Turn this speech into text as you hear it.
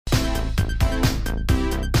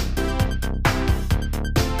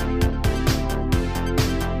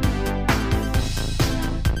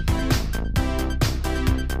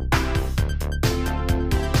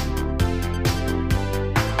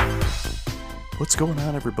What's going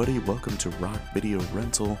on, everybody? Welcome to Rock Video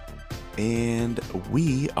Rental, and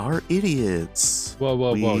we are idiots.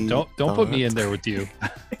 Whoa! Don't put me in there with you.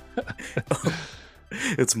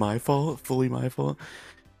 It's my fault, fully my fault.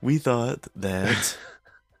 We thought that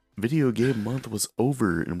video game month was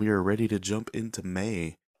over and we are ready to jump into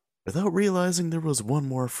May, without realizing there was one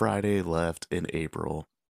more Friday left in April.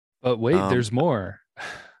 But wait, there's more.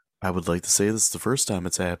 I would like to say this is the first time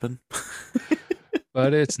it's happened.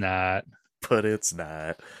 But it's not. But it's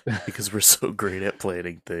not, because we're so great at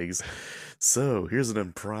planning things. So here's an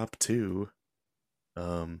impromptu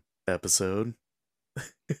episode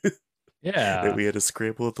Yeah. that we had to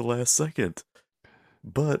scramble at the last second.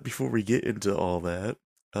 But before we get into all that,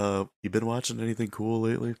 you been watching anything cool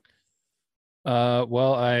lately?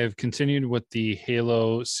 Well, I've continued with the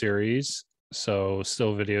Halo series, so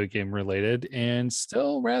still video game related and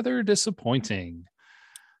still rather disappointing.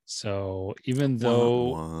 So even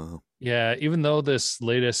though this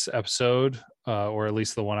latest episode, or at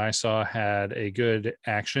least the one I saw, had a good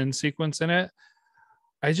action sequence in it,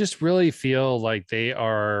 I just really feel like they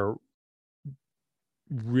are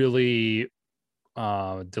really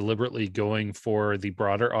deliberately going for the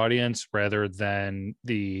broader audience rather than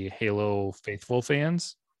the Halo faithful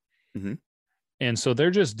fans. Mm-hmm. And so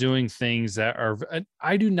they're just doing things that are,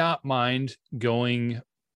 I do not mind going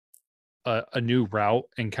a new route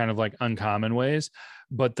in kind of like uncommon ways,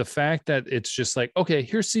 but the fact that it's just like, okay,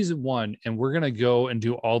 here's season one and we're going to go and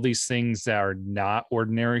do all these things that are not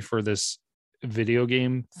ordinary for this video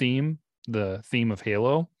game theme, the theme of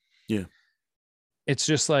Halo. Yeah. It's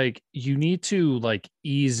just like, you need to like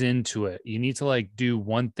ease into it. You need to like do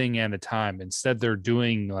one thing at a time. Instead, they're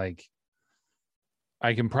doing like,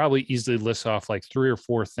 I can probably easily list off like 3 or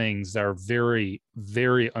 4 things that are very,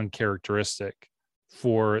 very uncharacteristic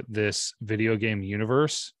for this video game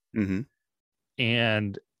universe. Mm-hmm.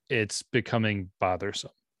 And it's becoming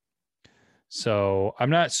bothersome. So I'm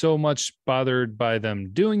not so much bothered by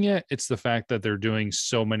them doing it. It's the fact that they're doing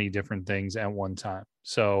so many different things at one time.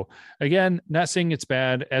 So again, not saying it's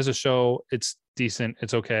bad as a show. It's decent.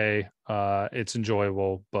 It's okay. It's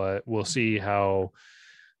enjoyable, but we'll see how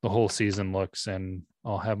the whole season looks and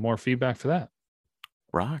I'll have more feedback for that.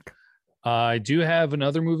 Rock. I do have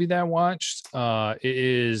another movie that I watched. It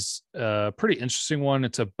is a pretty interesting one.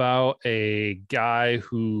 It's about a guy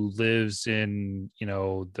who lives in,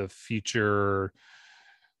 the future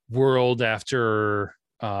world after,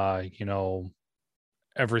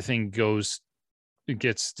 everything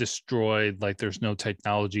gets destroyed. Like there's no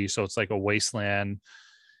technology. So it's like a wasteland.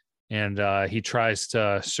 And he tries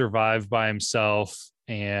to survive by himself.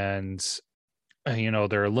 And,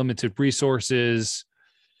 there are limited resources.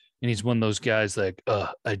 And he's one of those guys like,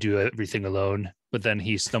 I do everything alone. But then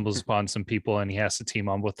he stumbles upon some people and he has to team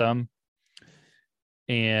up with them.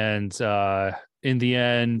 And in the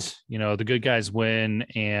end, the good guys win.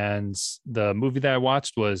 And the movie that I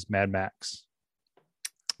watched was Mad Max.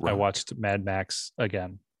 Rock. I watched Mad Max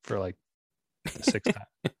again for like the 6th time.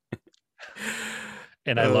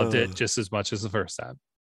 And I loved it just as much as the first time.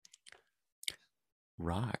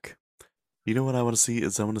 Rock. You know what I want to see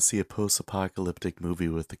is I want to see a post-apocalyptic movie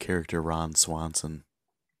with the character Ron Swanson,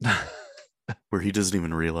 where he doesn't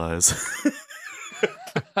even realize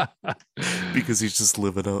because he's just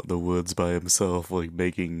living out in the woods by himself, like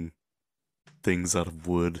making things out of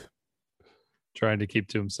wood, trying to keep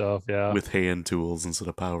to himself, yeah, with hand tools instead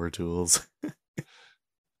of power tools.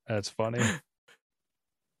 That's funny.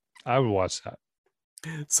 I would watch that.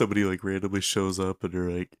 Somebody like randomly shows up and they're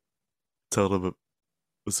like, tell him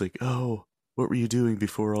it's like, oh, what were you doing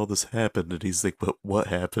before all this happened? And he's like, what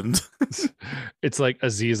happened? It's like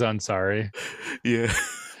Aziz Ansari. Yeah.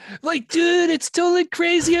 Like, dude, it's totally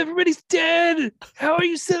crazy. Everybody's dead. How are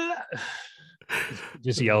you still alive?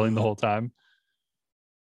 Just yelling the whole time.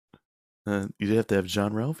 You'd have to have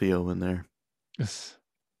John Ralphio in there.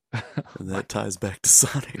 And that ties back to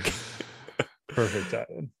Sonic. Perfect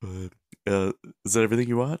tie-in. But, is that everything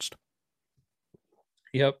you watched?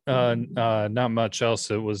 Yep. Not much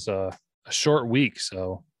else. It was a short week,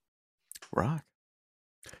 so. Rock.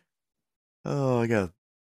 Oh, I got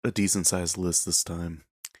a decent sized list this time.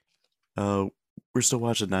 We're still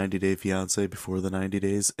watching 90 Day Fiancé before the 90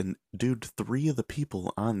 days, and dude, 3 of the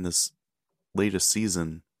people on this latest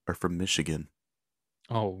season are from Michigan.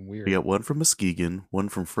 Oh, weird. We got one from Muskegon, one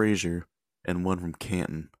from Fraser, and one from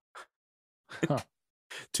Canton. Huh.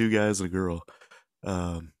 2 guys and a girl.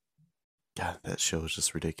 God, that show is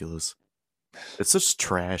just ridiculous. It's such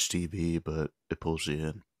trash TV, but it pulls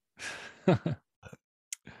you in.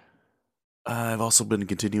 I've also been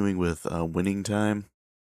continuing with Winning Time,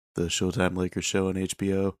 the Showtime Lakers show on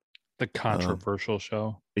HBO. The controversial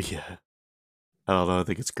show. Yeah. I don't know. I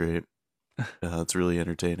think it's great. It's really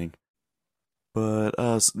entertaining. But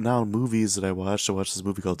now movies that I watched this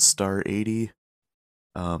movie called Star 80.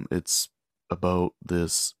 It's about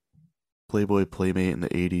this Playboy playmate in the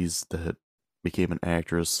 80s that became an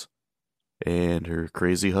actress, and her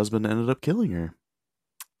crazy husband ended up killing her.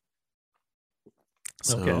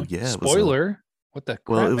 So Okay. yeah, Spoiler. What the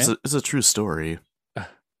crap, man? it's a true story.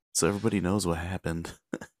 So everybody knows what happened.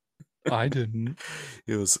 I didn't.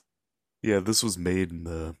 This was made in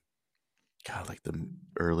the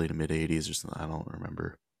early to mid 80s or something. I don't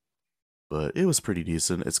remember. But it was pretty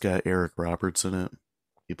decent. It's got Eric Roberts in it.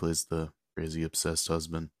 He plays the crazy obsessed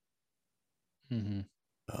husband. Mm-hmm.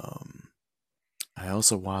 I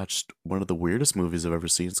also watched one of the weirdest movies I've ever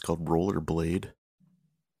seen. It's called Rollerblade.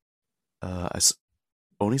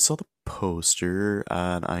 Only saw the poster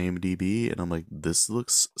on IMDb, and I'm like, this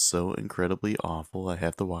looks so incredibly awful. I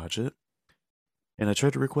have to watch it. And I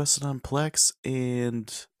tried to request it on Plex,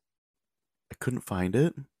 and I couldn't find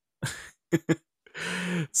it.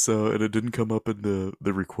 And it didn't come up in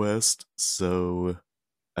the request. So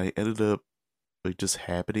I ended up just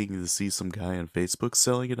happening to see some guy on Facebook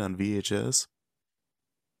selling it on VHS.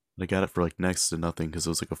 And I got it for next to nothing because it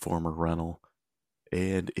was a former rental.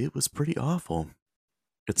 And it was pretty awful.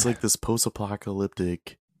 It's this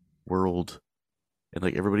post-apocalyptic world, and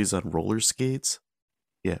everybody's on roller skates.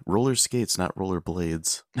 Yeah, roller skates, not roller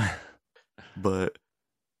blades. But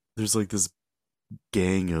there's this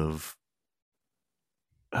gang of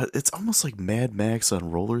it's almost like Mad Max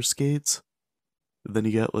on roller skates. Then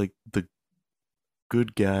you got the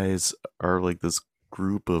good guys are this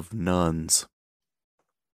group of nuns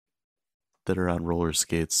that are on roller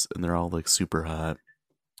skates, and they're all super hot.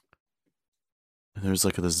 And there's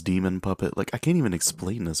this demon puppet. I can't even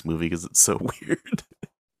explain this movie because it's so weird.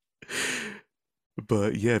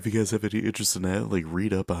 But yeah, if you guys have any interest in that,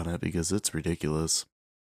 read up on it because it's ridiculous.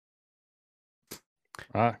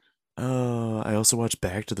 I also watched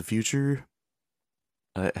Back to the Future.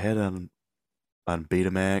 I had on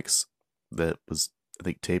Betamax that was, I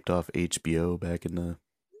think, taped off HBO back in the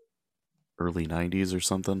early 90s or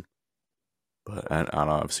something. But I don't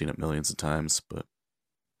know, I've seen it millions of times, but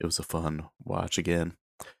it was a fun watch again.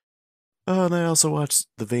 And I also watched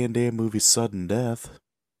the Van Damme movie Sudden Death.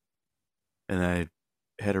 And I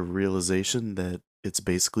had a realization that it's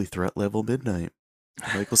basically Threat Level Midnight,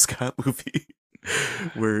 Michael Scott movie.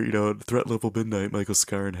 Where, Threat Level Midnight, Michael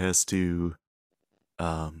Scarn has to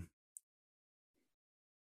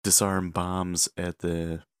disarm bombs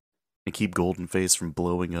and keep Goldenface from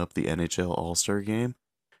blowing up the NHL All-Star game.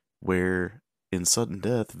 Where in Sudden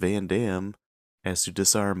Death, Van Damme has to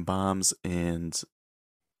disarm bombs and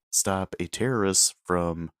stop a terrorist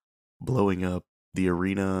from blowing up the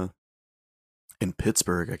arena in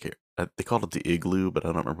Pittsburgh. They called it the Igloo, but I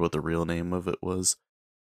don't remember what the real name of it was.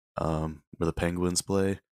 Where the Penguins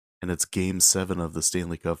play, and it's Game 7 of the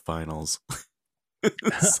Stanley Cup Finals.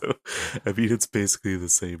 So, I mean, it's basically the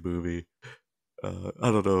same movie. I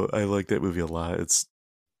don't know. I like that movie a lot. It's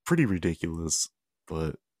pretty ridiculous,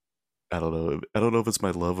 but I don't know. I don't know if it's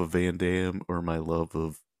my love of Van Damme or my love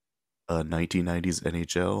of 1990s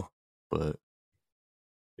NHL, but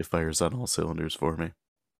it fires on all cylinders for me.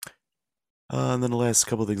 And then the last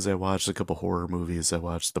couple things I watched, a couple horror movies. I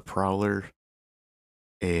watched The Prowler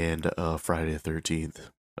and Friday the 13th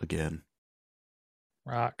again.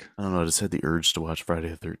 Rock. I don't know, I just had the urge to watch Friday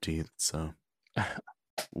the 13th, so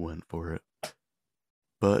went for it.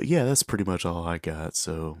 But yeah, that's pretty much all I got.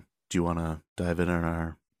 So do you want to dive in on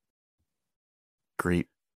our great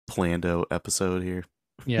planned out episode here?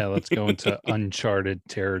 Yeah, let's go into uncharted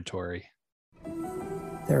territory.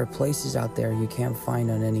 There are places out there you can't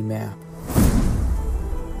find on any map.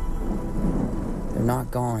 They're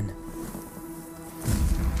not gone.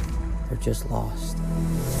 They're just lost.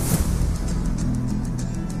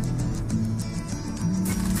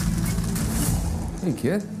 Hey,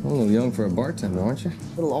 kid. A little young for a bartender, aren't you?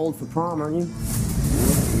 A little old for prom, aren't you?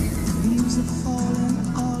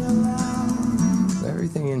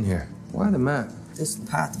 Everything in here. Why the map? This is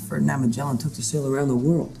the path that Ferdinand Magellan took to sail around the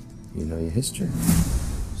world. You know your history.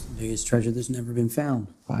 It's the biggest treasure that's never been found.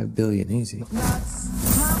 5 billion, easy.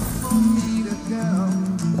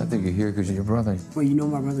 I think you're here because you're your brother. Well, you know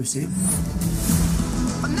my brother Sam?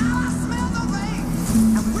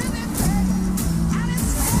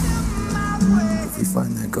 If we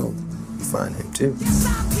find that gold, you find him too.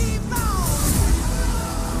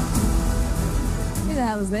 Who the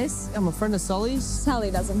hell is this? I'm a friend of Sully's. Sully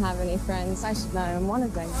doesn't have any friends. I should know him one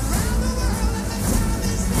of them.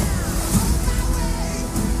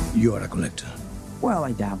 You are a collector. Well,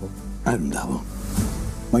 I dabble. I don't dabble.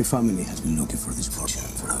 My family has been looking for this fortune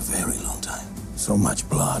for a very long time. So much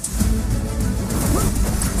blood.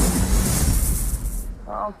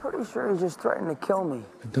 I'm pretty sure he just threatened to kill me.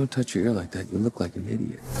 Don't touch your ear like that. You look like an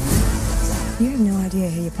idiot. You have no idea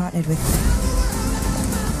who you partnered with.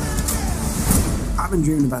 I've been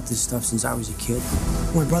dreaming about this stuff since I was a kid.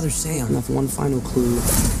 My brother Sam left one final clue.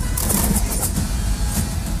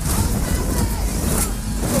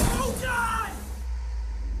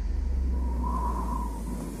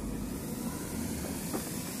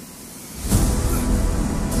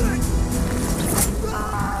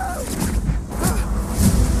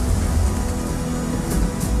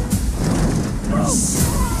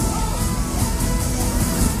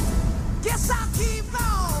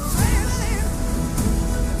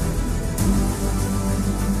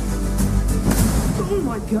 Oh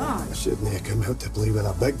my God! I shouldn't have come out to play with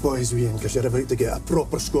the big boys, Ian, because you're about to get a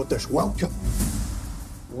proper Scottish welcome.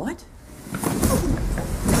 What?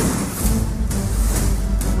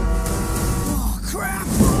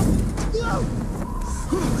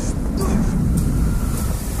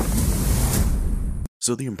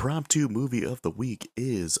 So the impromptu movie of the week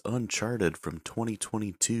is Uncharted from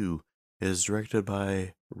 2022. It is directed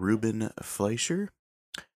by Ruben Fleischer.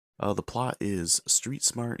 The plot is street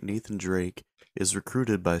smart Nathan Drake is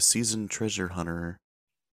recruited by seasoned treasure hunter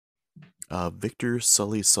Victor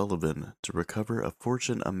Sully Sullivan to recover a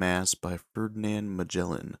fortune amassed by Ferdinand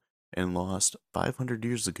Magellan and lost 500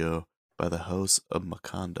 years ago by the House of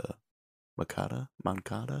Mankada.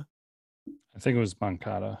 Mankada? I think it was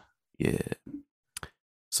Mankata. Yeah.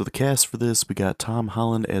 So the cast for this, we got Tom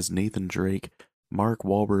Holland as Nathan Drake, Mark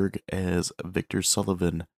Wahlberg as Victor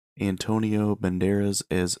Sullivan, Antonio Banderas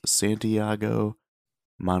as Santiago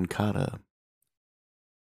Mancada,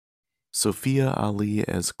 Sophia Ali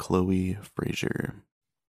as Chloe Fraser.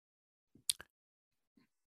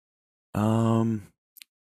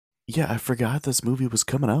 Yeah, I forgot this movie was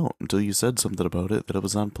coming out until you said something about it, that it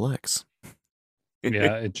was on Plex.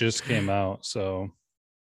 Yeah, it just came out, so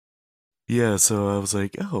Yeah, so I was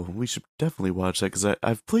like, oh, we should definitely watch that, because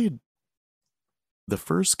I've played the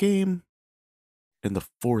first game and the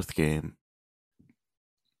fourth game.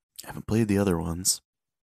 I haven't played the other ones,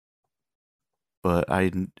 but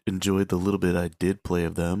I enjoyed the little bit I did play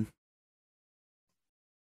of them.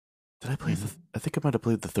 Did I play I think I might have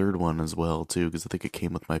played the third one as well, too, because I think it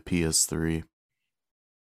came with my PS3.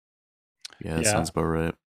 Yeah, that sounds about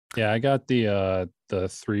right. Yeah, I got the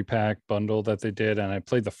 3-pack bundle that they did, and I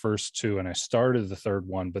played the first two, and I started the third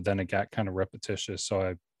one, but then it got kind of repetitious, so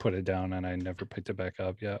I put it down, and I never picked it back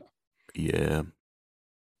up yet. Yeah.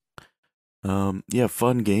 Yeah,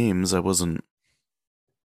 fun games. I wasn't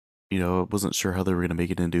sure how they were going to make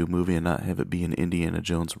it into a movie and not have it be an Indiana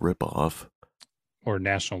Jones ripoff. Or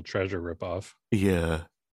National Treasure ripoff. Yeah.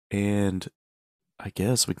 And I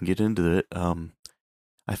guess we can get into it.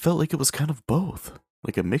 I felt like it was kind of both,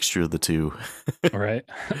 like a mixture of the two. All right.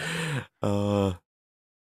 And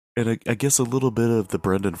I guess a little bit of the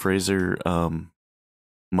Brendan Fraser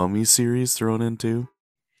Mummy series thrown into.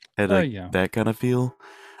 Had that kind of feel.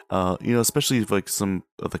 Especially like some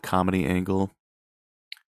of the comedy angle.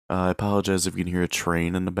 I apologize if you can hear a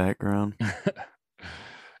train in the background.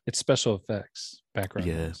 It's special effects background.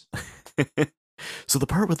 Yeah. So the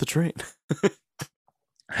part with the train.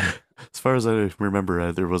 As far as I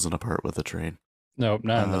remember, there wasn't a part with a train. Nope,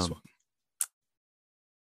 not in this one.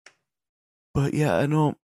 But yeah, I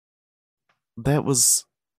know that was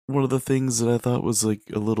one of the things that I thought was like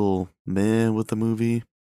a little meh with the movie.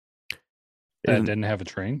 That didn't have a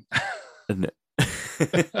train?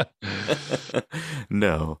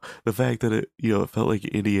 No. The fact that it felt like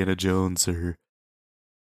Indiana Jones or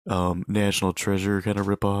National Treasure kind of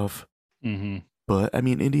ripoff. Mm-hmm. But I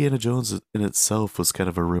mean, Indiana Jones in itself was kind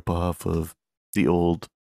of a ripoff of the old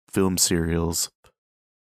film serials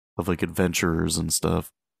of like adventurers and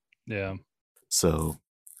stuff. Yeah. So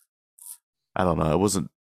I don't know. I wasn't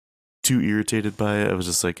too irritated by it. I was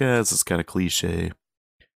just like, this is kind of cliche.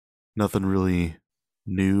 Nothing really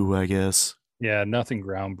new, I guess. Yeah, nothing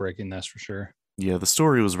groundbreaking, that's for sure. Yeah, the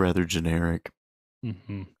story was rather generic.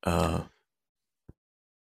 Mm-hmm. I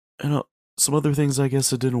know some other things I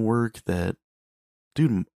guess it didn't work that,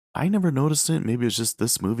 dude, I never noticed it. Maybe it's just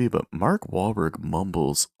this movie, but Mark Wahlberg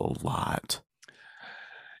mumbles a lot.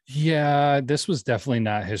 Yeah, this was definitely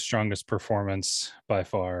not his strongest performance by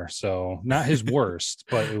far. So not his worst,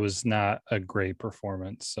 but it was not a great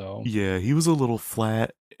performance. So yeah, he was a little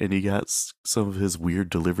flat, and he got some of his weird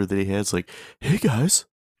delivery that he has, like, "Hey guys,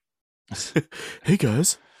 hey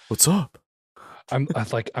guys, what's up?" I'm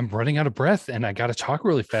running out of breath, and I got to talk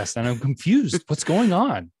really fast, and I'm confused. What's going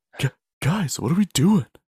on, guys? What are we doing?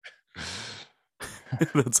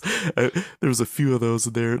 There was a few of those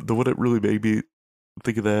in there. The one that really made me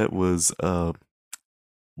think of that was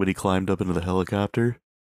when he climbed up into the helicopter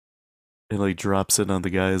and like drops in on the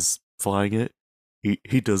guys flying it.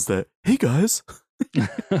 He does that. Hey guys,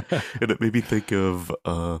 and it made me think of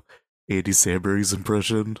Andy Samberg's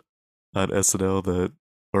impression on SNL that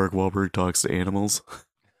Mark Wahlberg talks to animals.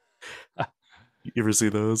 You ever see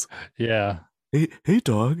those? Yeah. Hey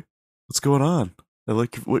dog, what's going on? I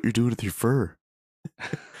like what you're doing with your fur.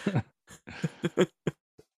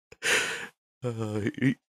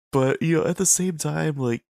 But you know, at the same time,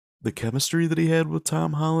 like the chemistry that he had with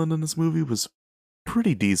Tom Holland in this movie was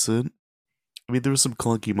pretty decent. I mean, there were some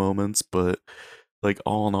clunky moments, but like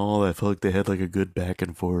all in all, I felt like they had like a good back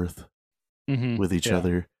and forth with each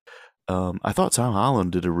other. I thought Tom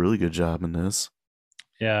Holland did a really good job in this.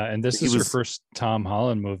 Yeah, and this is your first Tom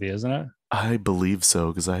Holland movie, isn't it? I believe so,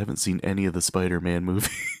 because I haven't seen any of the Spider-Man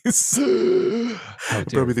movies. I'm Oh,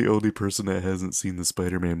 probably the only person that hasn't seen the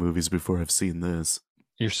Spider-Man movies before I've seen this.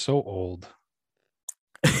 You're so old.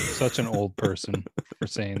 Such an old person for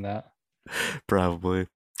saying that. Probably.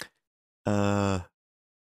 I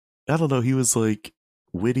don't know. He was like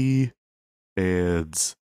witty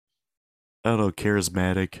and I don't know,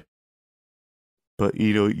 charismatic. But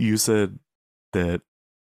you know, you said that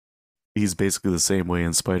he's basically the same way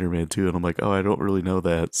in Spider-Man 2, and I'm like, oh, I don't really know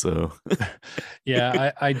that. So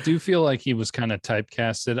Yeah, I do feel like he was kind of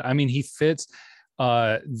typecasted. I mean, he fits.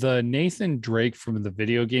 The Nathan Drake from the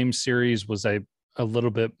video game series was a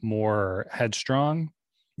little bit more headstrong,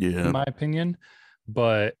 yeah, in my opinion.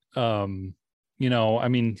 But you know, I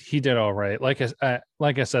mean, he did all right. Like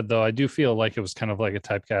I said, though, I do feel like it was kind of like a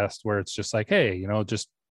typecast where it's just like, hey, you know, just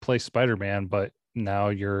play Spider-Man, but now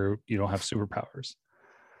you don't have superpowers.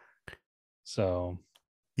 So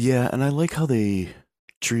yeah, and I like how they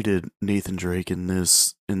treated Nathan Drake in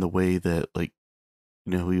this, in the way that, like,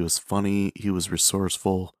 you know, he was funny, he was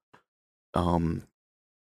resourceful.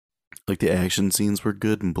 Like the action scenes were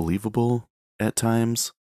good and believable at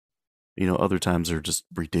times. You know, other times are just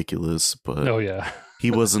ridiculous, but oh yeah.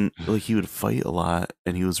 he wasn't like, he would fight a lot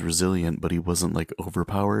and he was resilient, but he wasn't like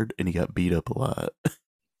overpowered and he got beat up a lot.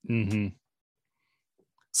 Mm-hmm.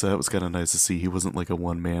 So that was kind of nice to see. He wasn't like a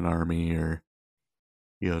one-man army or,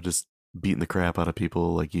 you know, just beating the crap out of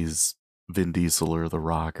people like he's Vin Diesel or The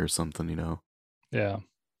Rock or something, you know? Yeah.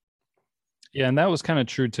 Yeah, and that was kind of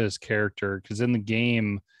true to his character because in the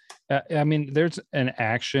game, I mean, there's an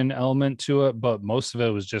action element to it, but most of it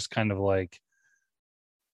was just kind of like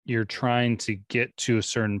you're trying to get to a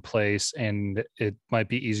certain place and it might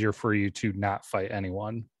be easier for you to not fight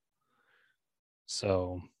anyone.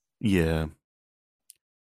 So, Yeah.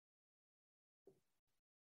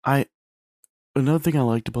 Another thing I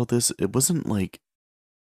liked about this, it wasn't like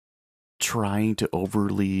trying to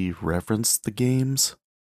overly reference the games.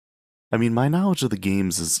 I mean, my knowledge of the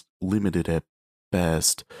games is limited at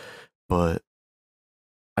best, but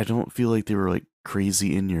I don't feel like they were like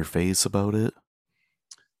crazy in your face about it.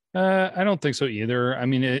 I don't think so either. I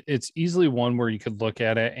mean, it's easily one where you could look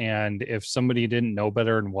at it, and if somebody didn't know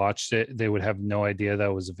better and watched it, they would have no idea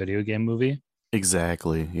that was a video game movie.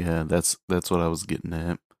 Exactly. Yeah, that's what I was getting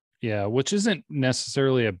at. Yeah, which isn't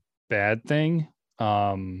necessarily a bad thing.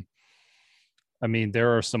 I mean,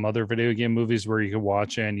 there are some other video game movies where you could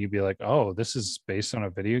watch it and you'd be like, "Oh, this is based on a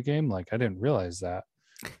video game." Like, I didn't realize that.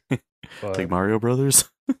 But... like Mario Brothers.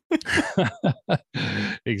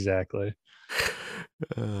 Exactly.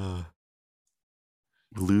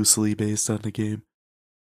 Loosely based on the game.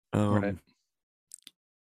 Right.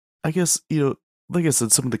 I guess, you know, like I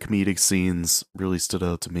said, some of the comedic scenes really stood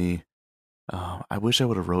out to me. I wish I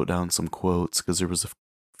would have wrote down some quotes because there was a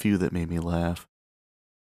few that made me laugh.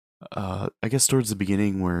 I guess towards the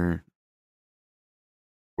beginning where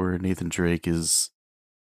Nathan Drake is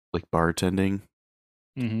like bartending,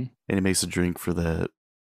 Mm-hmm. and he makes a drink for that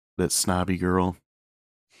snobby girl,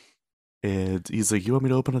 and he's like, "You want me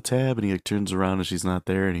to open a tab?" And he like turns around and she's not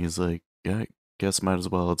there, and he's like, "Yeah, I guess might as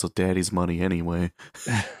well. It's daddy's money anyway."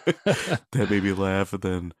 That made me laugh. And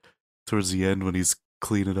then towards the end when he's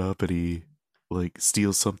cleaning up and he like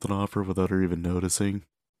steals something off her without her even noticing.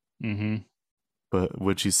 Mm-hmm. But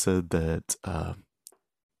when she said that,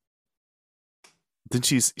 then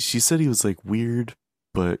she said he was like weird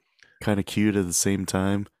but kind of cute at the same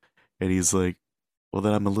time, and he's like, "Well,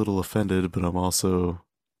 then I'm a little offended, but I'm also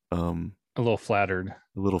a little flattered."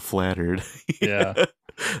 Yeah,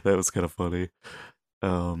 that was kind of funny.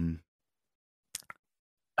 I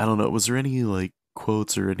don't know. Was there any like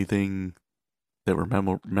quotes or anything that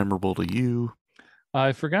were memorable to you?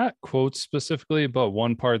 I forgot quotes specifically, but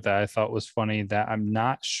one part that I thought was funny that I'm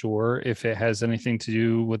not sure if it has anything to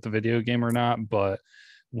do with the video game or not, but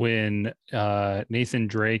when Nathan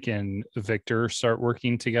Drake and Victor start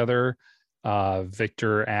working together,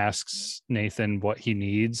 Victor asks Nathan what he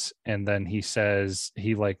needs, and then he says,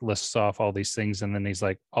 he like lists off all these things, and then he's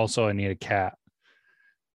like, also I need a cat.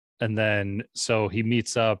 And then so he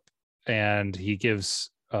meets up and he gives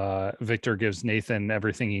Victor gives Nathan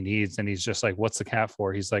everything he needs, and he's just like, what's the cat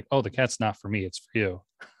for? He's like, oh, the cat's not for me, it's for you.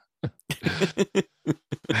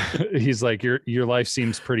 He's like, your life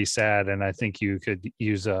seems pretty sad, and I think you could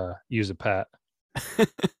use a pet.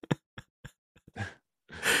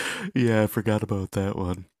 Yeah, I forgot about that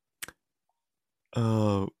one.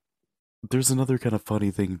 There's another kind of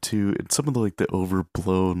funny thing too. And some of the like the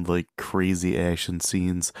overblown, like crazy action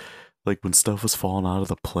scenes, like when stuff was falling out of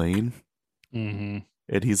the plane, Mm-hmm.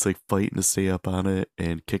 and he's like fighting to stay up on it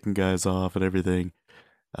and kicking guys off and everything.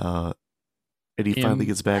 And he finally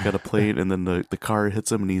gets back on a plane, and then the car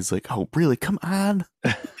hits him, and he's like, "Oh, really? Come on!"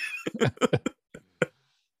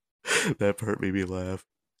 That part made me laugh.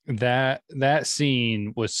 That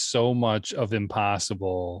scene was so much of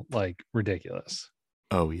Impossible, like ridiculous.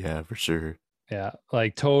 Oh yeah, for sure. Yeah,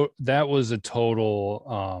 like that was a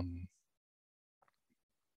total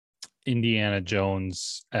Indiana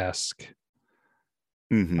Jones-esque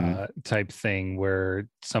type thing, where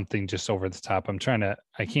something just over the top. I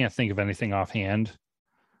can't think of anything offhand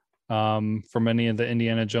from any of the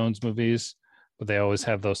Indiana Jones movies, but they always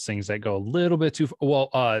have those things that go a little bit too well.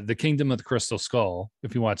 The Kingdom of the Crystal Skull,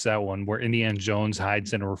 if you watch that one, where Indiana Jones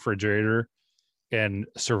hides in a refrigerator and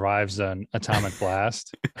survives an atomic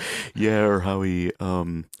blast. Yeah, or how he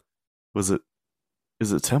is it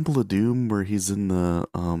Temple of Doom where he's in the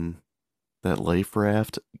that life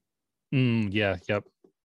raft? Yeah, yep.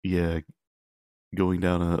 Yeah, going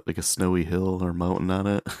down a snowy hill or mountain on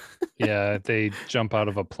it. Yeah, they jump out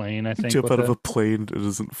of a plane, I think. Jump out of a plane, it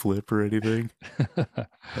doesn't flip or anything.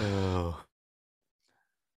 Oh.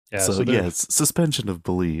 Yeah, so yeah, it's suspension of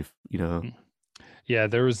belief, you know. Yeah,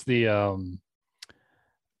 there was the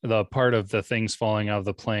part of the things falling out of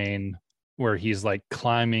the plane where he's like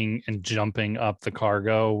climbing and jumping up the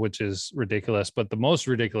cargo, which is ridiculous. But the most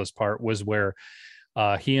ridiculous part was where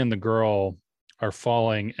he and the girl are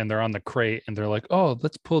falling and they're on the crate and they're like, oh,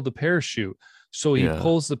 let's pull the parachute. So he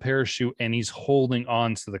pulls the parachute and he's holding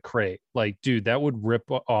on to the crate. Like, dude, that would rip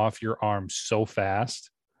off your arm so fast.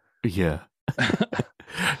 Yeah. But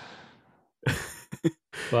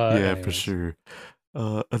yeah, anyways. for sure.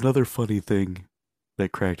 Another funny thing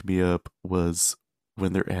that cracked me up was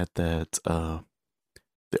when they're at that the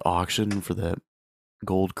auction for that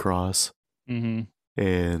gold cross, mm-hmm.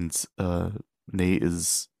 and Nate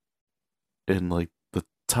is in like the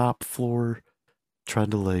top floor trying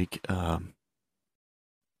to like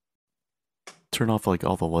turn off like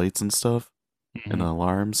all the lights and stuff and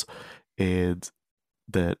alarms, and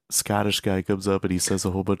that Scottish guy comes up and he says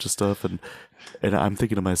a whole bunch of stuff, and I'm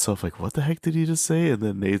thinking to myself like, what the heck did he just say? And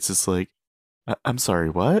then Nate's just like, I'm sorry,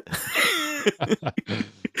 what?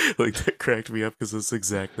 Like, that cracked me up because that's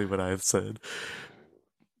exactly what I said.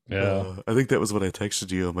 Yeah, I think that was when I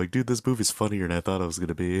texted you. I'm like, dude, this movie's funnier than I thought it was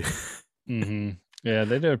gonna be. Yeah,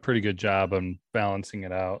 they did a pretty good job on balancing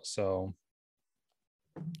it out. So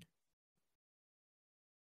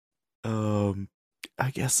I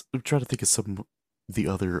guess I'm trying to think of some of the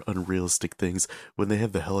other unrealistic things when they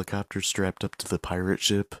have the helicopter strapped up to the pirate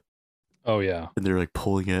ship. Oh yeah, and they're like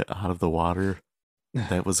pulling it out of the water.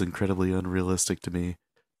 That was incredibly unrealistic to me.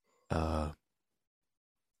 Well,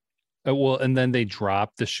 and then they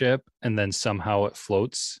drop the ship and then somehow it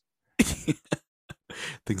floats.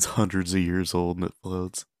 Thing's hundreds of years old and it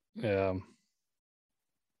floats. Yeah.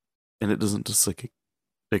 And it doesn't just like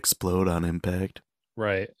explode on impact.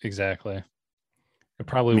 Right, exactly. It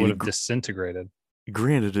probably would have disintegrated.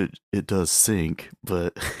 Granted, it does sink,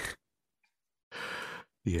 but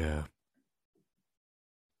yeah.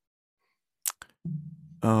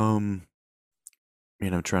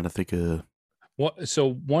 Man, I'm trying to think of what.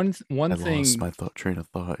 So one thing. Lost my train of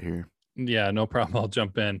thought here. Yeah, no problem. I'll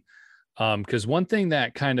jump in. Because one thing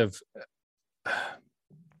that kind of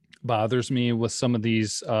bothers me with some of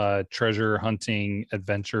these treasure hunting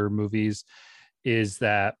adventure movies is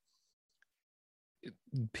that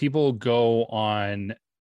people go on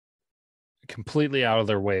completely out of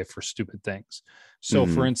their way for stupid things. So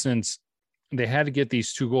for instance, they had to get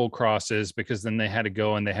these 2 gold crosses because then they had to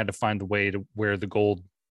go and they had to find the way to where the gold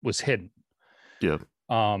was hidden. Yeah.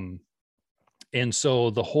 And so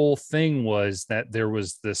the whole thing was that there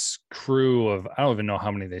was this crew of, I don't even know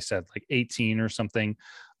how many they said, like 18 or something,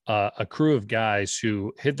 a crew of guys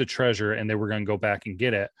who hid the treasure and they were going to go back and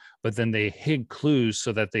get it. But then they hid clues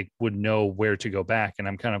so that they would know where to go back. And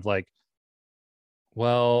I'm kind of like,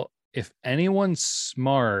 well, if anyone's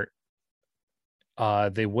smart,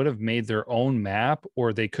 they would have made their own map,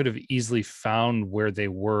 or they could have easily found where they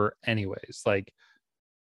were anyways. Like,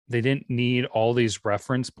 they didn't need all these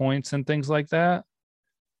reference points and things like that.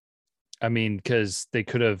 I mean, because they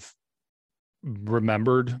could have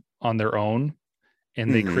remembered on their own,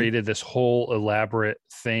 and they created this whole elaborate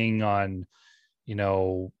thing on,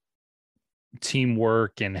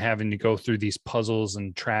 teamwork and having to go through these puzzles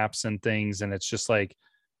and traps and things. And it's just like,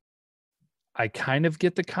 I kind of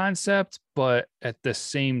get the concept, but at the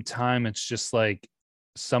same time, it's just like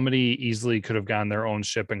somebody easily could have gotten their own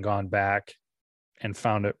ship and gone back and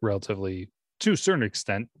found it relatively, to a certain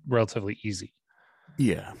extent, relatively easy.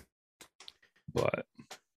 Yeah. But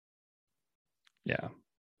yeah,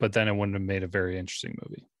 but then it wouldn't have made a very interesting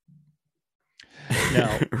movie.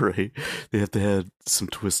 Now, Right. They have to have some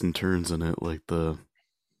twists and turns in it, like the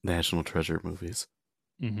National Treasure movies.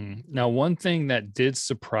 Now, one thing that did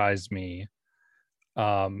surprise me,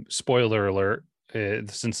 spoiler alert,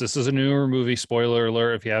 since this is a newer movie, spoiler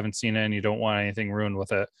alert, if you haven't seen it and you don't want anything ruined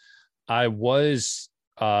with it, I was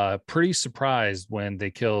pretty surprised when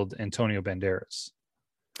they killed Antonio Banderas.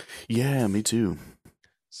 Yeah, me too.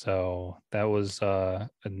 So that was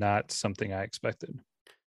not something I expected.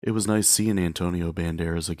 It was nice seeing Antonio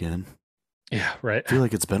Banderas again. Yeah, right. I feel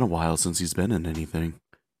like it's been a while since he's been in anything.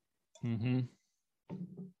 I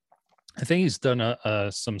think he's done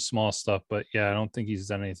some small stuff, but yeah, I don't think he's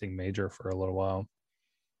done anything major for a little while.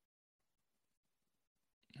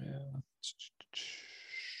 Yeah.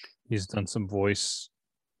 He's done some voice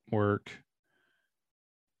work.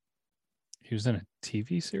 He was in a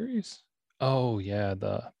TV series? Oh, yeah,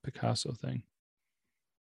 the Picasso thing.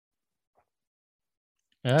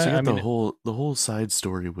 So you got the whole side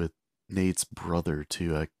story with Nate's brother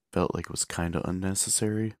too. I felt like it was kind of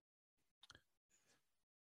unnecessary.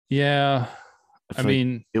 Yeah, I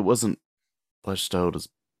mean, it wasn't fleshed out as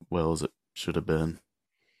well as it should have been.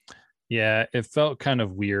 Yeah, it felt kind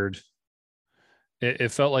of weird.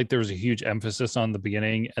 It felt like there was a huge emphasis on the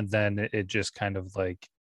beginning, and then it just kind of like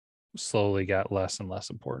slowly got less and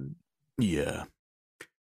less important. Yeah.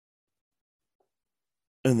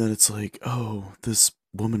 And then it's like, oh, this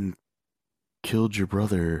woman killed your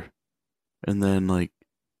brother. And then, like,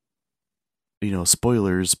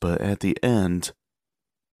 spoilers, but at the end,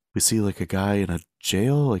 we see like a guy in a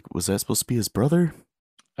jail. Like, was that supposed to be his brother?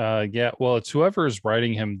 Yeah, well, it's whoever's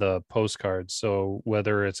writing him the postcard. So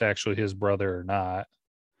whether it's actually his brother or not.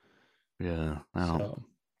 Yeah,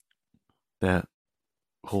 that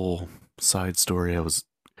whole side story I was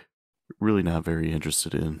really not very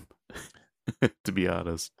interested in, to be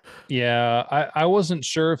honest. Yeah, I wasn't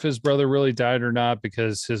sure if his brother really died or not,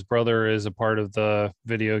 because his brother is a part of the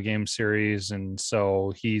video game series, and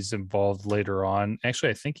so he's involved later on. Actually,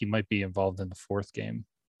 I think he might be involved in the fourth game.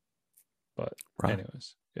 But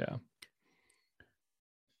anyways, yeah.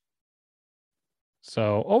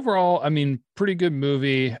 So overall, I mean, pretty good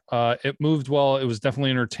movie. It moved well. It was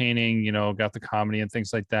definitely entertaining, got the comedy and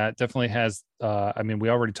things like that. Definitely has, I mean, we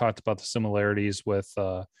already talked about the similarities with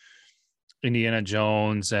Indiana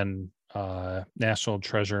Jones and National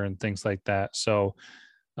Treasure and things like that. So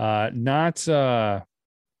not your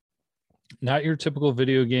typical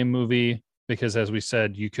video game movie, because as we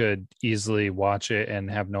said, you could easily watch it and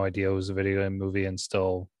have no idea it was a video game movie and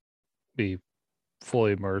still be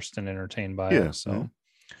fully immersed and entertained by it. So,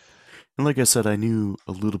 and like I said, I knew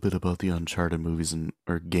a little bit about the Uncharted movies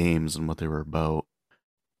or games and what they were about,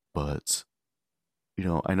 but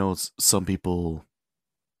I know some people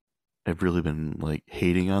have really been like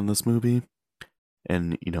hating on this movie,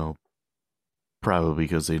 and probably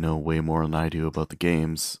because they know way more than I do about the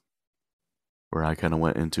games, where I kind of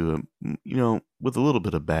went into it, with a little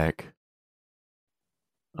bit of back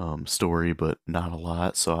story, but not a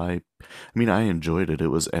lot. So I mean, I enjoyed it. It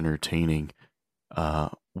was entertaining.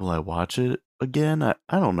 Will I watch it again? I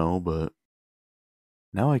don't know, but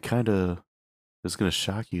now I kind of, it's going to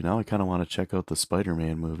shock you. Now I kind of want to check out the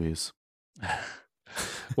Spider-Man movies.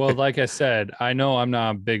 Well, like I said, I know I'm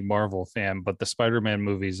not a big Marvel fan, but the Spider-Man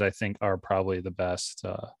movies, I think, are probably the best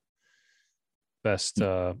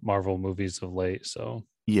Marvel movies of late. So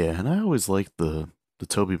yeah, and I always liked the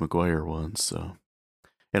Tobey Maguire ones. So,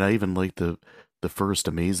 and I even liked the first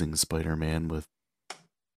Amazing Spider-Man with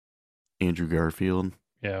Andrew Garfield.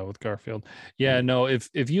 Yeah, with Garfield. Yeah, no, if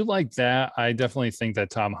you like that, I definitely think that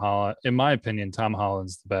Tom Holland, in my opinion, Tom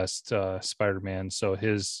Holland's the best Spider-Man. So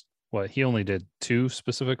he only did 2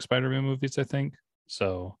 specific Spider-Man movies, I think.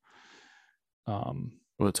 So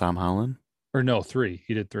what, Tom Holland? Or no, 3.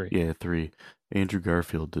 He did 3. Yeah, 3. Andrew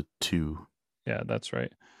Garfield did 2. Yeah, that's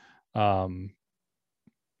right.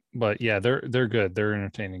 But yeah, they're good. They're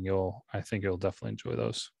entertaining. I think you'll definitely enjoy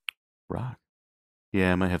those. Rock.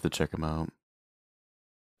 Yeah, I might have to check them out.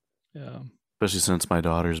 Yeah. Especially since my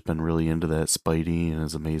daughter's been really into that Spidey and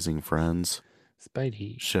his Amazing Friends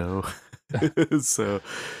Spidey. show. So,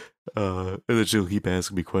 and then she'll keep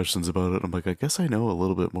asking me questions about it. I'm like, I guess I know a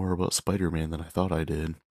little bit more about Spider-Man than I thought I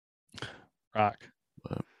did. Rock.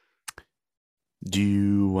 But do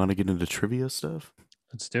you want to get into trivia stuff?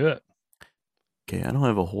 Let's do it. Okay, I don't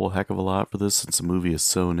have a whole heck of a lot for this since the movie is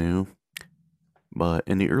so new. But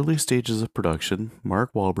in the early stages of production,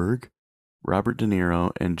 Mark Wahlberg, Robert De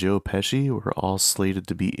Niro, and Joe Pesci were all slated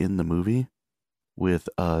to be in the movie, with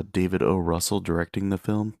David O. Russell directing the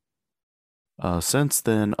film. Since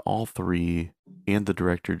then, all three and the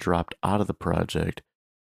director dropped out of the project.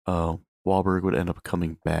 Wahlberg would end up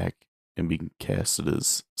coming back and being casted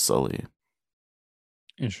as Sully.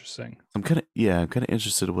 Interesting. I'm kind of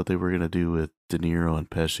interested in what they were gonna do with De Niro and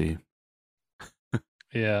Pesci.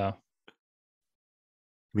 Yeah.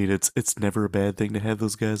 I mean, it's never a bad thing to have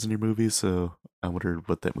those guys in your movie, so I wondered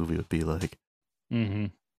what that movie would be like. Mm-hmm.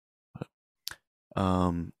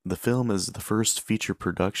 The film is the first feature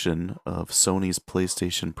production of Sony's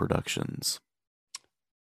PlayStation Productions.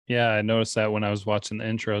 Yeah, I noticed that when I was watching the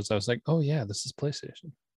intros. I was like, oh yeah, this is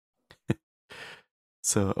PlayStation.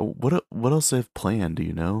 So what else they have planned? Do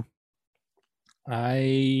you know?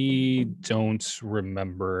 I don't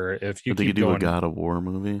remember. If you Are they keep could do going, a God of War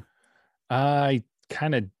movie? I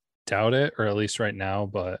kind of doubt it, or at least right now,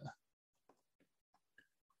 but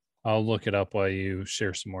I'll look it up while you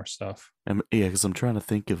share some more stuff. Yeah, because I'm trying to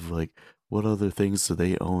think of like what other things do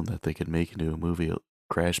they own that they could make into a movie?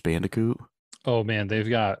 Crash Bandicoot, Oh man, they've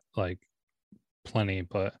got like plenty,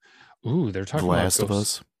 but they're The talking about Last of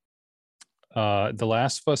Us. The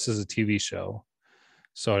Last of Us is a TV show,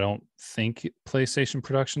 so I don't think PlayStation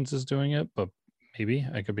Productions is doing it, but maybe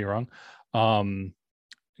I could be wrong.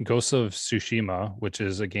 Ghost of Tsushima, which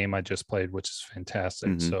is a game I just played, which is fantastic.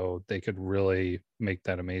 Mhm. So they could really make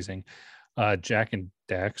that amazing. Jack and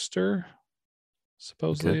Daxter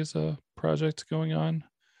supposedly is a project going on.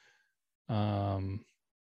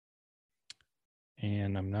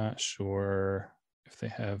 And I'm not sure if they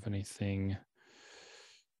have anything.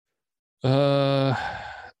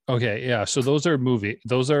 Okay, yeah. So those are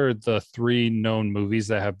the three known movies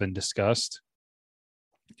that have been discussed.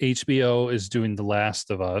 HBO is doing The Last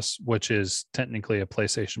of Us, which is technically a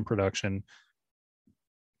PlayStation production.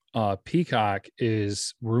 Peacock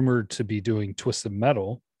is rumored to be doing Twisted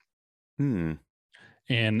Metal, and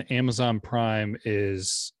Amazon Prime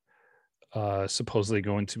is supposedly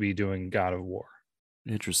going to be doing God of War.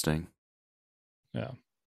 Interesting. Yeah.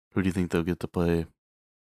 Who do you think they'll get to play?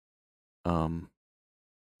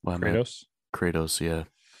 Kratos. Kratos, yeah.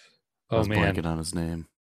 I Oh was man, blanking on his name.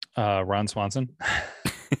 Ron Swanson.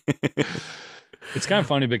 It's kind of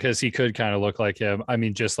funny because he could kind of look like him. I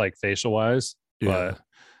mean, just like facial wise, Yeah.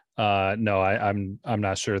 but no, I'm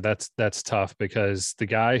not sure. That's tough because the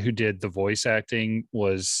guy who did the voice acting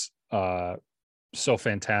was so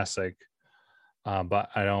fantastic. But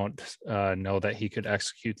I don't know that he could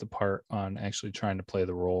execute the part on actually trying to play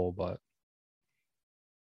the role. But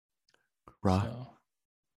Right.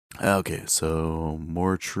 Okay, so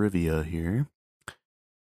more trivia here.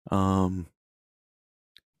 Tom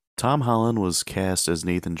Holland was cast as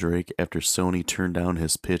Nathan Drake after Sony turned down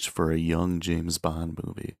his pitch for a young James Bond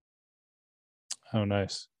movie. Oh,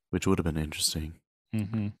 nice. Which would have been interesting.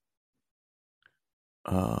 Mm-hmm.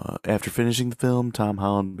 After finishing the film, Tom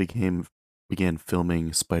Holland began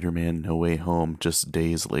filming Spider-Man No Way Home just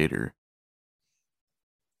days later.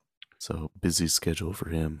 So, busy schedule for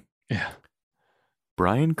him. Yeah.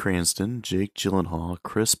 Bryan Cranston, Jake Gyllenhaal,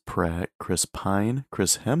 Chris Pratt, Chris Pine,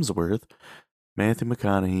 Chris Hemsworth, Matthew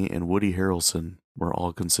McConaughey, and Woody Harrelson were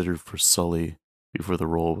all considered for Sully before the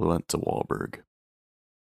role went to Wahlberg.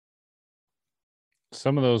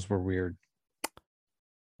 Some of those were weird.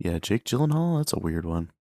 Yeah, Jake Gyllenhaal, that's a weird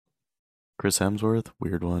one. Chris Hemsworth,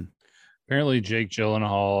 weird one. Apparently, Jake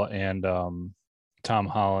Gyllenhaal and Tom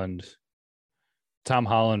Holland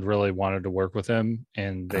really wanted to work with him,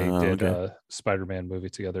 and they did a Spider-Man movie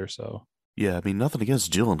together. So yeah, I mean, nothing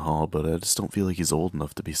against Gyllenhaal, but I just don't feel like he's old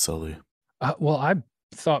enough to be Sully. Well, I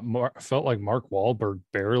thought felt like Mark Wahlberg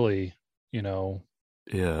barely,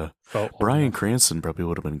 Yeah, felt Bryan Cranston probably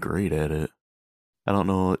would have been great at it. I don't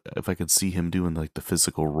know if I could see him doing like the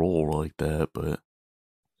physical role like that, but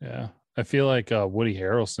yeah, I feel like Woody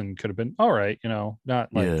Harrelson could have been all right.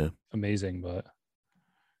 Not like amazing, but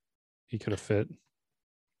he could have fit.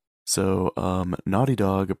 So, Naughty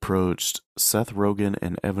Dog approached Seth Rogen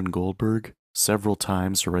and Evan Goldberg several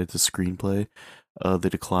times to write the screenplay, They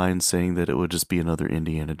declined, saying that it would just be another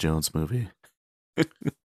Indiana Jones movie.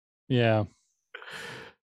 Yeah.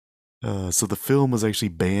 So the film was actually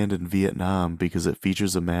banned in Vietnam because it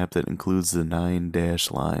features a map that includes the 9-dash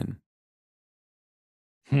line.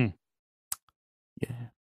 Hmm. Yeah.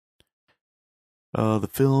 The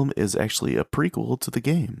film is actually a prequel to the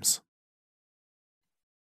games.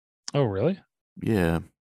 Oh, really? Yeah.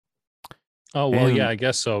 Oh, well, And- yeah, I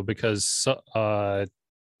guess so, because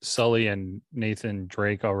Sully and Nathan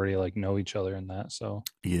Drake already like know each other in that. So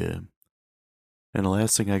Yeah. And the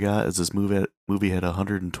last thing I got is this movie had a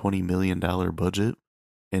 $120 million budget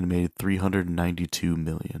and made $392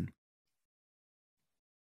 million.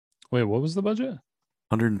 wait, what was the budget?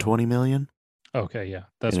 120 million? Okay, yeah,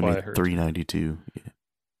 that's and it why made I heard 392. Yeah.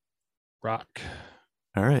 Rock.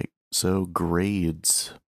 All right. So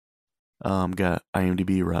grades. Got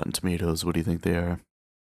IMDb, Rotten Tomatoes. What do you think they are?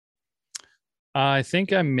 I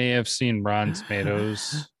think I may have seen Rotten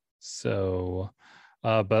Tomatoes. So,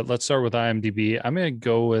 but let's start with IMDb. I'm gonna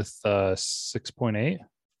go with 6.8.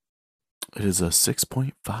 It is a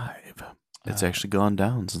 6.5. It's actually gone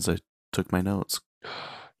down since I took my notes.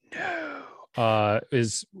 No.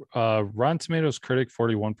 Is Rotten Tomatoes critic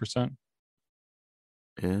 41%?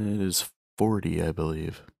 It is 40, I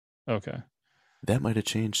believe. Okay. That might have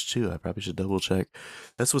changed too. I probably should double check.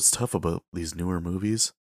 That's what's tough about these newer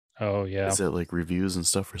movies. Oh yeah. Is that like reviews and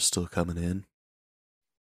stuff are still coming in?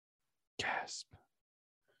 Gasp.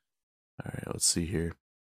 All right, let's see here.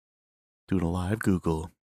 Doing a live Google.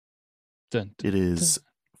 Dun, dun, It is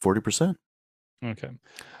 40%. Okay.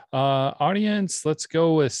 Audience, let's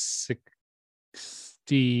go with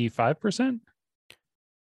 65%.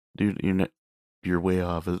 Dude, you're way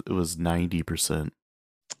off. It was 90%.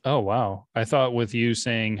 Oh wow. I thought with you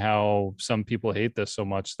saying how some people hate this so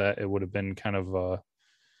much that it would have been kind of a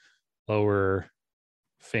lower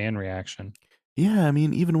fan reaction. Yeah, I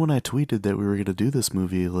mean, even when I tweeted that we were going to do this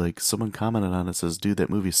movie, like someone commented on it, says, dude, that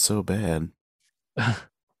movie's so bad. And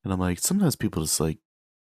I'm like, sometimes people just like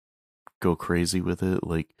go crazy with it,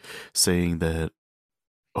 like saying that,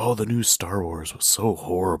 oh, the new Star Wars was so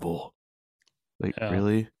horrible. Like, Yeah.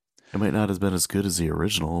 really? It might not have been as good as the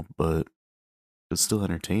original, but it's still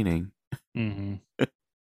entertaining. Mm-hmm.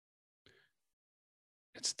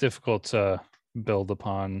 It's difficult to build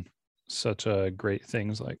upon such a great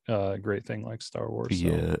thing like Star Wars. So.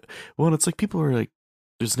 Yeah. Well, and it's like people are like,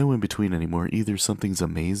 there's no in between anymore. Either something's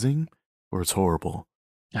amazing or it's horrible.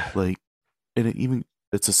 Like, and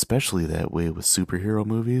it's especially that way with superhero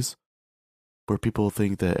movies, where people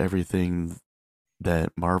think that everything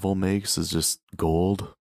that Marvel makes is just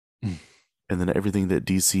gold, and then everything that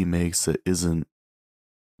DC makes that isn't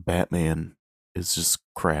Batman is just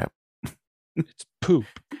crap. It's poop.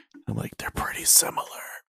 I'm like, they're pretty similar.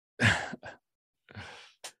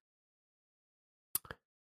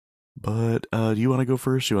 But do you want to go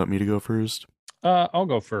first? You want me to go first? I'll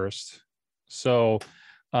go first. So,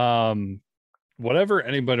 whatever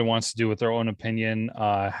anybody wants to do with their own opinion,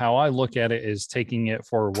 how I look at it is taking it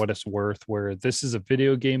for what it's worth, where this is a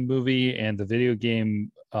video game movie and the video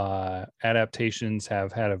game adaptations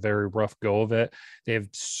have had a very rough go of it. They have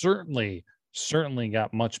certainly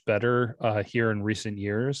got much better here in recent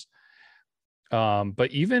years.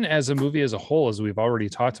 But even as a movie as a whole, as we've already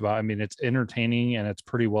talked about, I mean, it's entertaining and it's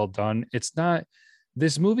pretty well done.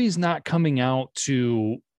 This movie's not coming out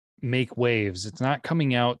to make waves. It's not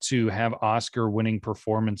coming out to have Oscar winning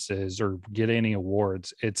performances or get any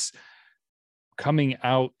awards. It's coming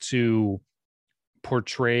out to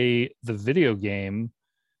portray the video game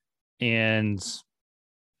and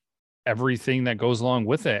everything that goes along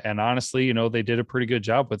with it. And honestly, they did a pretty good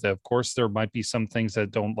job with it. Of course, there might be some things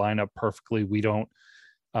that don't line up perfectly.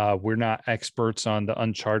 We're not experts on the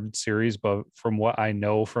Uncharted series, but from what I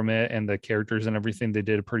know from it and the characters and everything, they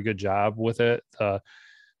did a pretty good job with it.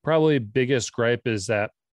 Probably biggest gripe is that,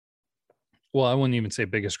 well, I wouldn't even say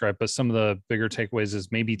biggest gripe, but some of the bigger takeaways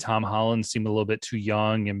is maybe Tom Holland seemed a little bit too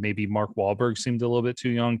young, and maybe Mark Wahlberg seemed a little bit too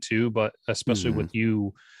young too. But especially with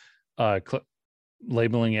you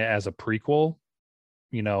labeling it as a prequel,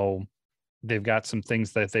 they've got some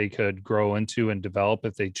things that they could grow into and develop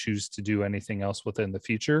if they choose to do anything else within the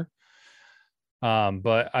future.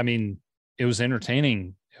 But I mean, it was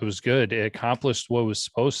entertaining. It was good. It accomplished what it was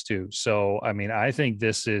supposed to. So, I mean, I think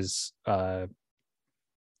this is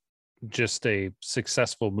just a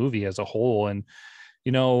successful movie as a whole. And,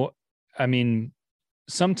 I mean,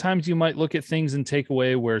 sometimes you might look at things and take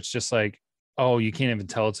away where it's just like, oh, you can't even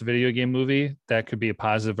tell it's a video game movie. That could be a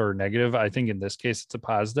positive or a negative. I think in this case, it's a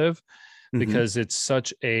positive because it's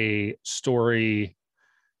such a story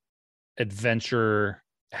adventure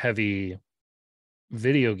heavy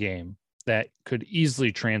video game that could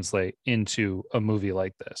easily translate into a movie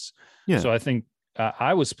like this. Yeah. So I think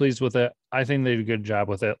I was pleased with it. I think they did a good job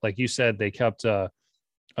with it. Like you said, they kept a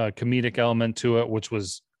comedic element to it, which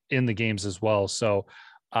was in the games as well. So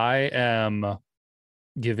I am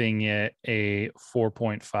giving it a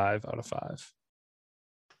 4.5 out of 5.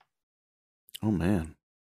 Oh man,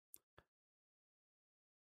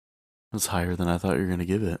 that's higher than I thought you were gonna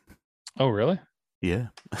give it. Oh, really? Yeah.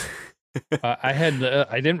 I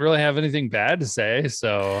didn't really have anything bad to say.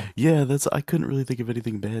 So Yeah, I couldn't really think of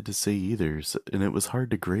anything bad to say either, and it was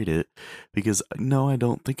hard to grade it because no, I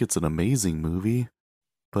don't think it's an amazing movie,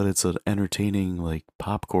 but it's an entertaining like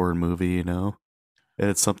popcorn movie, you know, and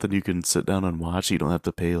it's something you can sit down and watch. You don't have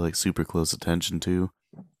to pay like super close attention to.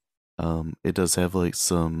 It does have like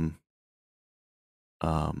some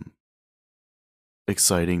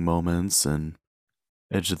exciting moments and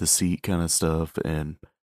edge of the seat kind of stuff, and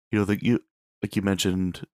you know, like you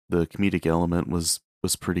mentioned, the comedic element was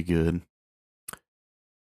pretty good.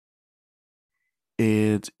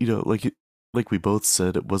 And you know, like we both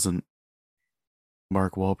said, it wasn't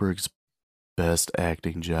Mark Wahlberg's best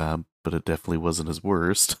acting job, but it definitely wasn't his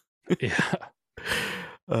worst. yeah.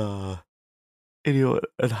 And you know,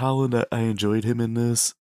 and Holland, I enjoyed him in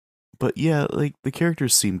this, but yeah, like the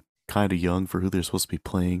characters seem kind of young for who they're supposed to be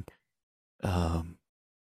playing. And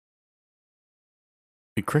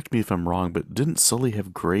correct me if I'm wrong, but didn't Sully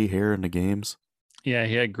have gray hair in the games? Yeah,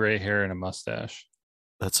 he had gray hair and a mustache.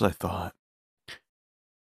 That's what I thought.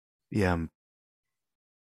 Yeah,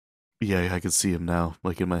 yeah, I can see him now,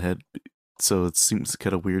 like in my head. So it seems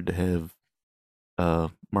kind of weird to have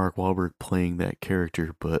Mark Wahlberg playing that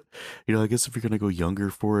character, but you know, I guess if you're gonna go younger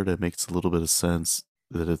for it, it makes a little bit of sense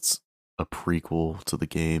that it's a prequel to the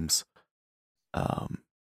games. I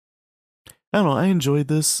don't know. I enjoyed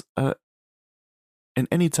this, and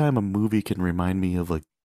anytime a movie can remind me of like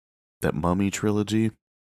that Mummy trilogy,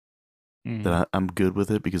 then I'm good with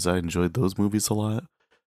it because I enjoyed those movies a lot.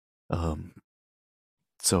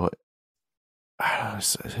 So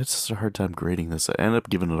it's just a hard time grading this. I ended up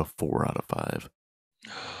giving it a 4 out of 5.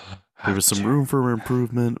 There was some room for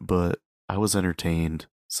improvement, but I was entertained,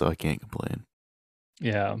 so I can't complain.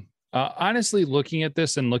 Yeah. Honestly, looking at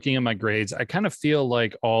this and looking at my grades, I kind of feel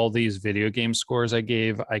like all these video game scores I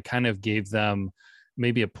kind of gave them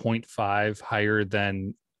maybe a 0.5 higher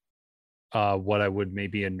than what I would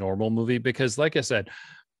maybe a normal movie. Because like I said,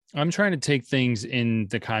 I'm trying to take things in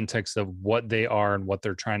the context of what they are and what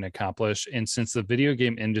they're trying to accomplish. And since the video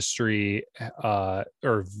game industry or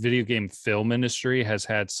video game film industry has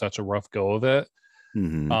had such a rough go of it,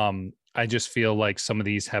 I just feel like some of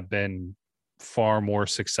these have been far more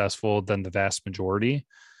successful than the vast majority.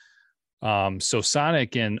 So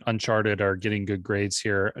Sonic and Uncharted are getting good grades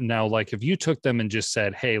here. Now, like if you took them and just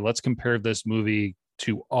said, hey, let's compare this movie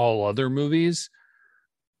to all other movies,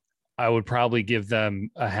 I would probably give them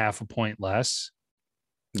a 0.5 point less.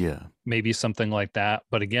 Yeah. Maybe something like that.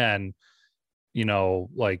 But again, you know,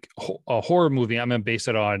 like a horror movie, I'm going to base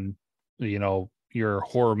it on, you know, your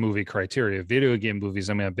horror movie criteria. Video game movies,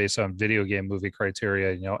 I'm going to base it on video game movie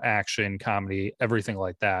criteria, you know, action, comedy, everything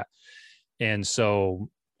like that. And so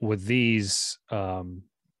with these,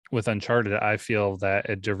 with Uncharted, I feel that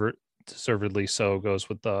it deservedly so goes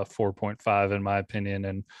with the 4.5 in my opinion.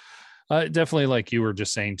 And definitely, like you were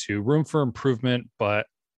just saying too, room for improvement. But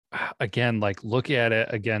again, like look at it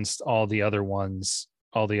against all the other ones,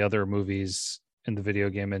 all the other movies in the video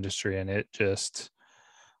game industry, and it just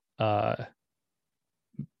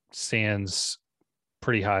stands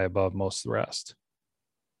pretty high above most of the rest.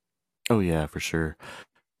 Oh yeah, for sure.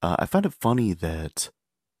 I find it funny that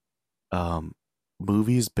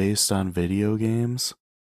movies based on video games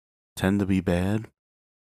tend to be bad,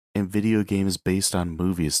 and video games based on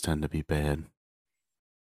movies tend to be bad.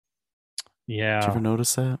 Yeah. Did you ever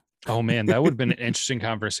notice that? Oh man, that would have been an interesting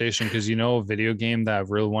conversation because you know a video game that I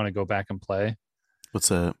really want to go back and play. What's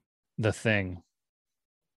that? The Thing.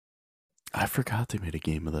 I forgot they made a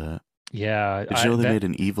game of that. Yeah. Did you know they made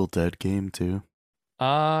an Evil Dead game too?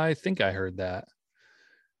 I think I heard that.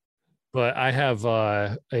 But I have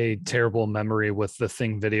a terrible memory with the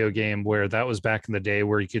Thing video game where that was back in the day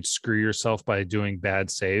where you could screw yourself by doing bad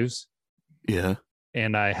saves. Yeah.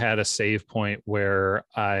 And I had a save point where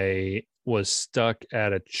I was stuck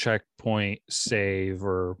at a checkpoint save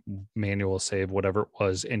or manual save, whatever it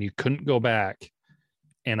was, and you couldn't go back.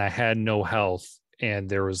 And I had no health. And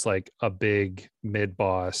there was like a big mid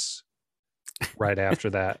boss right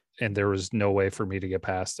after that. And there was no way for me to get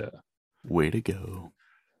past it. Way to go.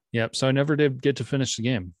 Yep. So I never did get to finish the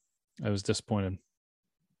game. I was disappointed.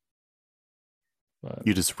 But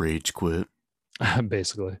you just rage quit.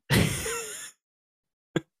 basically.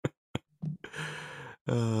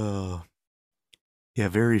 Yeah,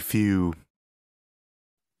 very few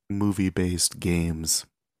movie-based games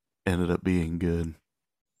ended up being good.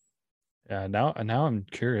 Yeah, now I'm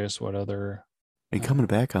curious what other. And coming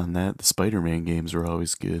back on that, the Spider-Man games were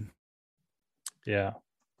always good. Yeah.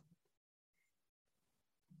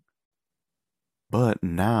 But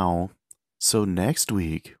now, so next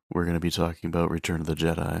week, we're going to be talking about Return of the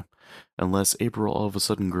Jedi. Unless April all of a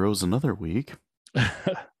sudden grows another week,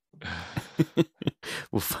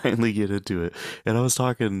 we'll finally get into it. And I was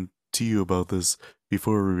talking to you about this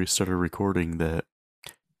before we started recording that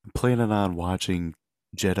I'm planning on watching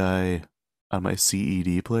Jedi on my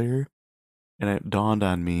CED player. And it dawned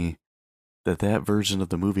on me that that version of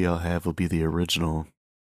the movie I'll have will be the original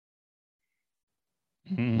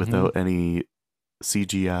Mhm. without any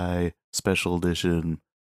CGI special edition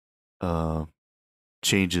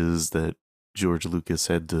changes that George Lucas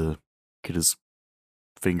had to get his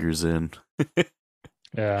fingers in.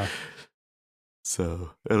 Yeah.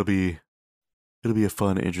 So it'll be a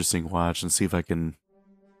fun, interesting watch and see if I can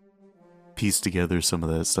piece together some of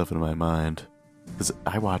that stuff in my mind. Because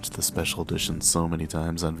I watched the special edition so many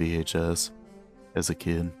times on VHS as a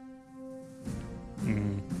kid.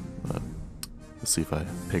 Mm. But we'll see if I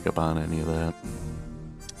pick up on any of that.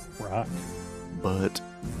 Rock. But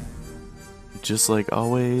just like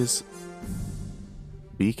always,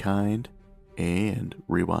 be kind and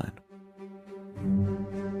rewind.